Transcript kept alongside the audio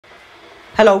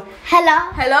Hello. Hello.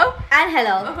 Hello. And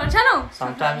hello. Welcome to the channel.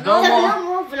 Sometimes normal.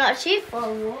 Normal, but not cheap for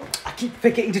more. I keep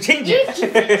forgetting to change Did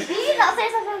it. you not say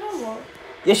something normal?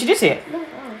 Yeah, she did say it. No.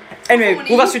 Anyway,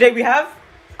 with us today we have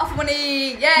Offer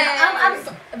money. Yeah.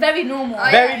 I'm very normal. Oh,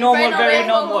 very yeah, normal, very very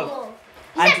normal. normal.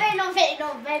 You said very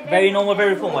normal, Very normal,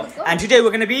 very formal. And today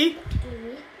we're gonna be.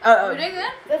 We're doing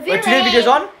it. Well, today's video's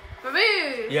on.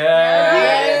 Review.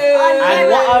 Yeah.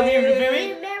 And what are we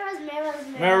reviewing?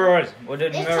 Mirrors. What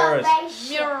did mirrors?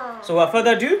 Mirror. So without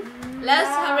further ado, Let's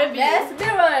have a review. Yes,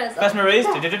 mirrors. first mirror is.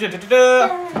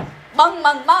 Bang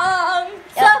bang bang.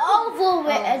 It's an oval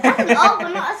with that's an oval,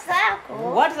 not a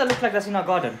circle. Why does that look like that's in our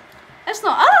garden? It's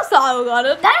not. I don't style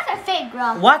garden. That's a fake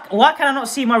grass. Why can I not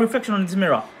see my reflection on this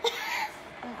mirror?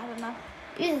 I don't know.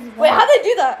 Wait, Wait, how they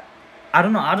do that? I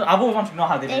don't know. I've always wanted to know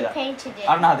how they do They that. painted it.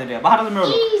 I don't know how they do it. But how does the mirror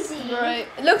look? Easy. Right.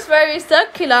 It looks very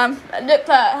circular. It looks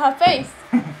like her face.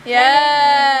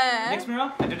 Yeah. Next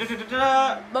mirror.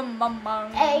 Bum bum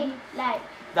bum. Like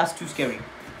That's too scary.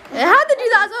 How they do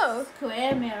that as well?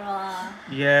 square mirror.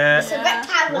 Yeah. It's a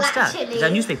rectangle What's that? actually. Is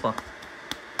that a newspaper?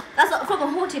 That's not from a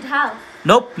haunted house.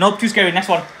 Nope. Nope. Too scary. Next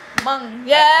one. Bang.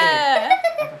 Yeah.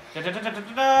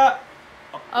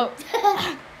 Oh.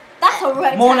 That's a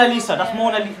rectangle. Mona Lisa. That's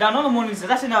Mona Lisa. No, not Mona Lisa.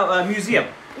 That's in a museum.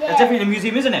 Yeah. That's definitely in a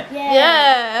museum, isn't it?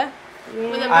 Yeah.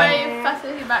 With a very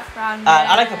fascinating background.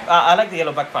 I like the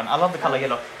yellow background. I love the color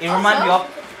yellow. It reminds me of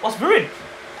what's brewing.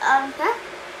 Huh?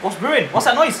 What's brewing? What's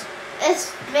that noise?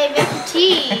 It's maybe a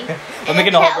tea. We're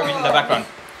making a hot beverage in the background.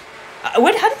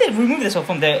 How did they remove this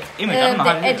from the image? I don't know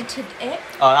how They they did it. edited it.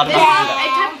 I don't know how to do that. I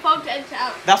type of phone to edit it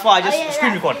out. That's why I just Oh, yeah,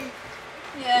 screen that. record.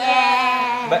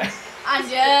 Yeah. But And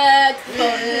yeah.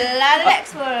 The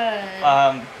next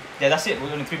one. yeah, that's it.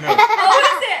 We're only 3 mirrors. Oh, what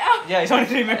is it? Oh. Yeah, it's only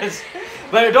 3 mirrors.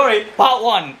 But don't worry, part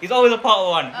 1. It's always a part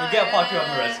 1. Oh, We get a part 2 of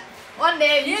yeah. mirrors. One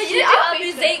day You you do should our outfit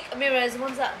it. mosaic mirrors,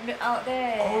 ones that out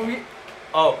there.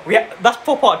 That's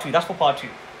for part 2. That's for part 2.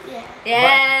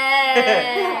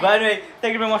 Yeah. But anyway,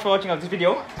 thank you very much for watching this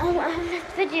video.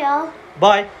 Next video.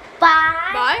 Bye. Bye.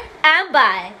 Bye. And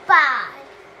bye. Bye.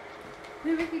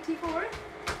 We making tea for it?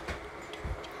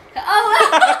 Oh.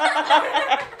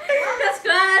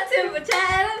 Subscribe to my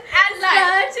channel.